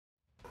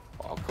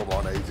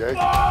AJ.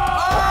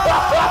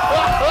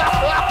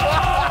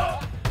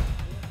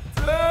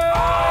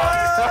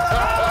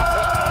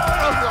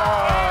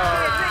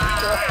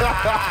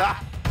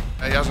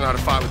 He hasn't had a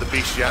fight with the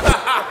beast yet.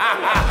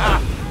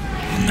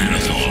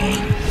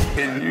 MANathon.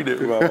 You did,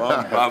 bro.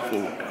 I'm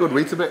baffled. Good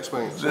Weetabix,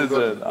 mate.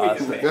 Listen,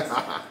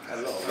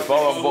 if I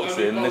were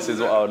boxing, this is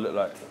what I would look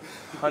like.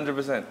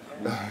 100%.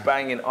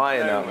 Banging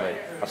iron out, mate.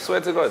 I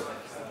swear to God,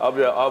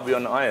 I'll be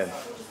on the iron.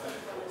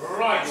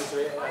 Right.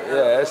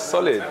 Yeah, it's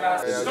solid.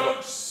 Yeah,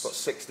 got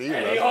 16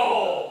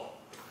 now.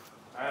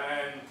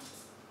 And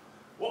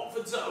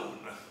Watford zone.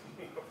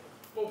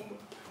 Boom.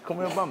 Call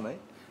me a bum, mate.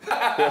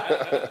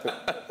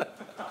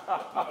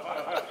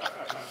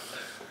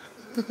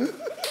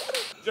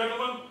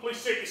 Gentlemen,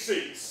 please take your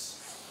seats.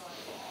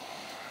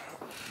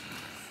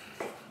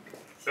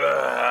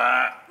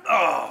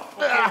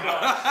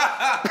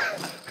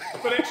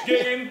 For next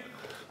game,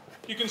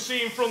 you can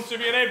see in front of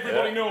you, and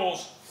everybody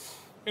knows,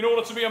 in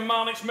order to be a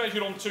man, it's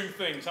measured on two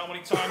things: how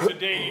many times a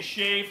day you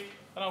shave,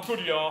 and how good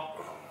you are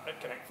at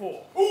Connect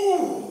 4.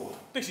 Ooh,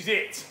 this is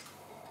it.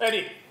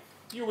 Eddie,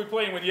 you'll be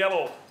playing with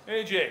yellow.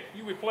 AJ,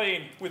 you'll be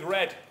playing with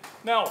red.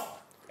 Now,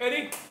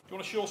 Eddie, do you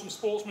want to show some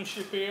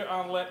sportsmanship here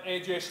and let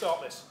AJ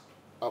start this?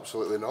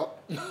 Absolutely not.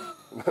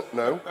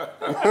 No.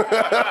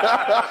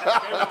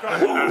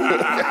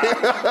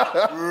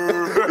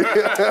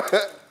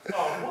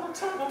 Oh, what a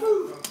terrible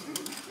move.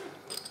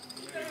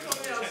 On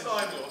the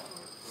outside, though,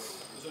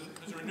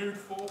 there's a renewed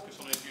focus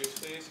on AJ's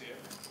face here.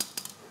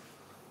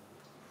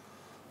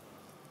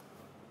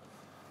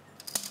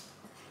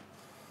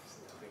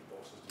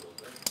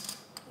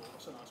 Oh,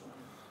 that's a nice one.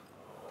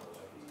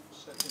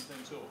 Setting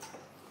things up.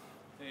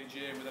 AJ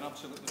with an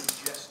absolutely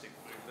majestic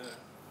move there.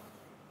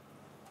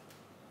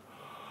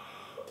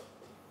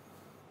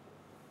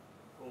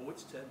 Oh,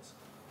 it's tense.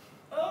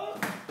 Oh,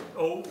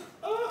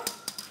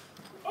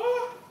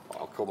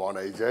 Come on,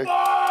 AJ. It's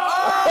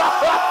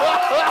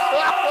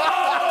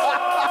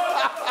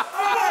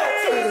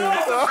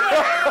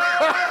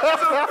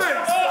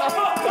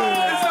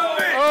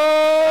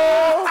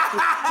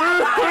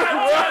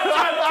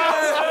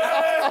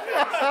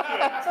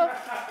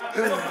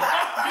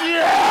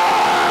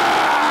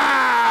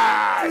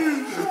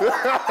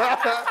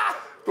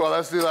Come on,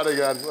 let's do that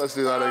again. Let's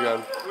do that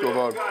again. Come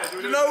on.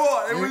 You know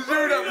what? It was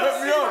you that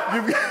put me on.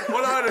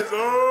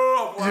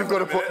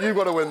 You've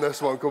got to win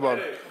this one. Come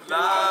on.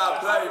 Nah,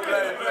 play.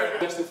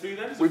 best of three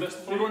then? We're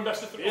going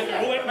best of three.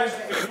 Okay, we'll let best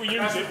if we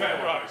use it.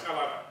 Right.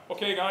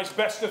 Okay, guys,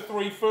 best of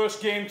three.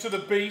 First game to the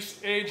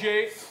beast.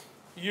 AJ,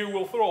 you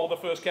will throw the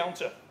first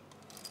counter.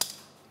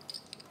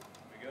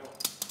 Here we go.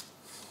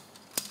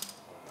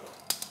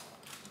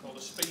 Oh,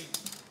 the speed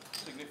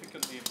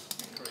significantly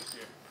increased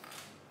here.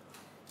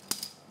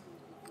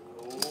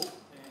 Oh,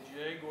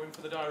 AJ going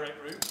for the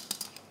direct route.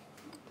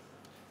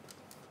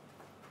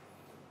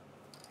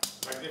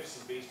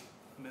 Magnificent beast.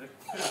 A bit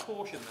of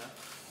caution there.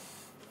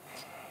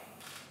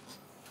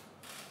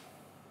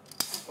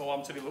 Oh,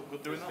 Anthony looked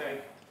good doing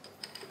that.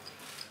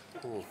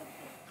 Ooh.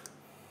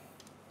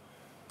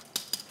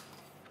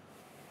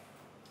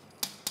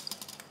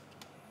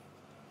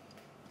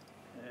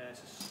 Yeah,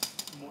 it's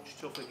a much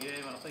tougher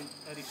game, and I think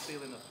Eddie's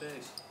feeling the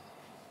pace.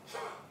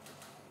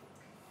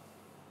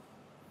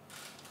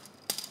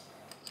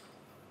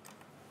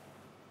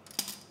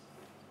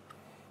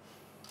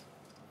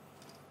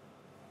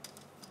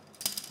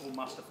 Oh,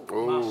 masterful.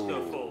 Ooh.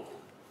 Masterful.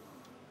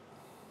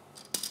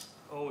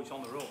 Oh, he's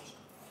on the ropes.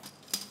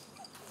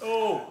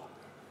 Oh!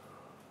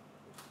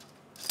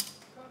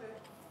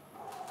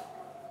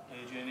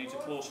 AJ needs a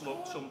close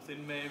look,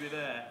 something maybe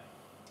there.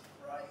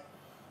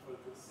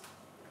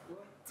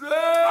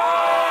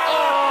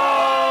 Oh!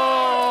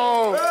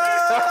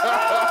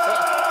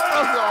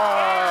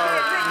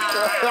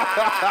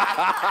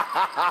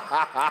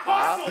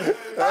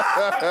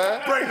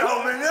 Break the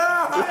whole thing,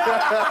 yeah!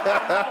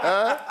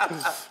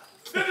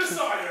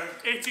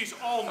 It is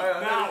on I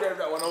now. gave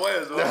that one away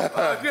as well.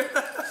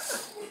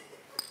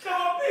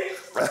 Come on, Pete!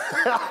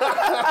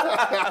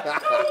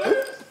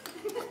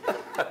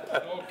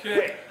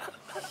 Okay.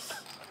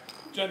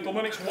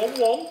 Gentlemen, it's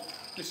 1-1.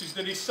 This is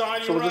the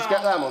deciding Shall we round. just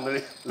get them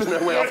underneath? There's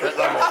no way I'll pick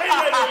them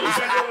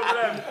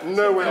up.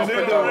 No way I'll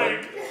pick them up.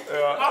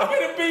 I've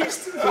been a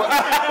beast!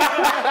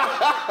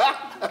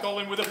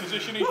 Colin with a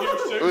position he's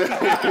used to.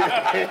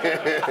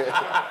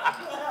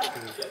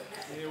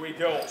 Here we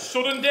go.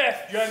 Sudden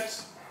death,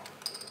 gents.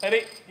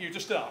 Eddie, you to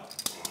start.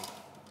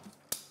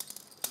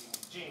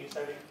 Genius,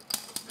 Eddie.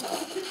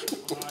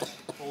 Nice.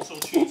 Also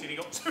cheating, he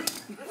got two.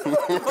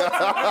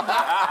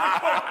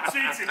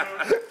 Cheating.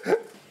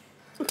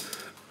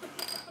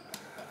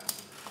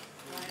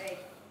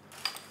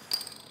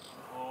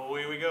 Oh,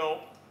 here we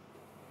go.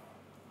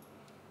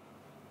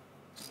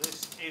 This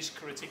is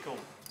critical.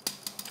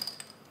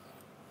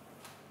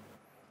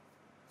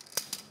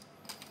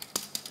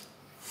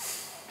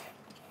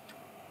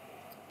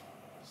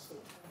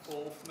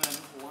 Both men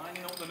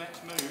lining up the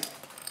next move.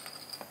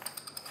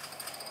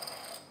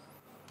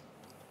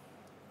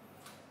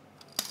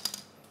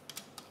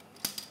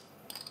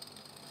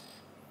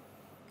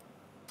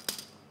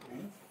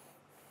 Ooh.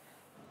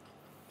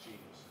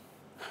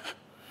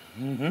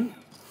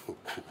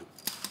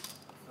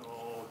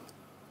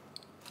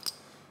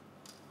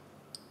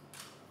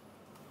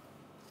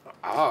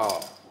 Ah,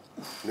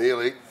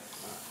 nearly.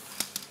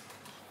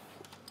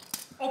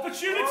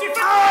 Opportunity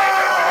for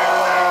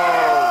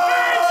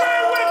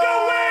with the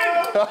win!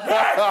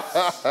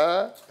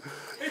 Yes!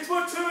 It's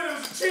what two and it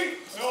was a cheat.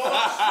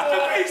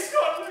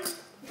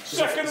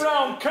 Second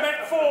round,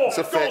 Connect 4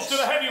 goes to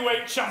the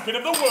heavyweight champion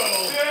of the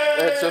world. Yay!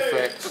 It's a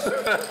fix.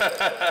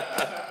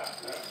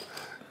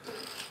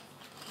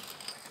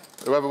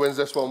 Whoever wins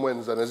this one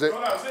wins then, is it?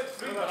 Oh, that's it.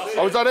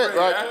 Oh, is that it?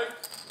 Right.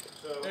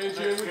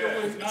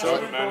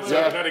 So,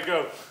 yeah. let it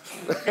go.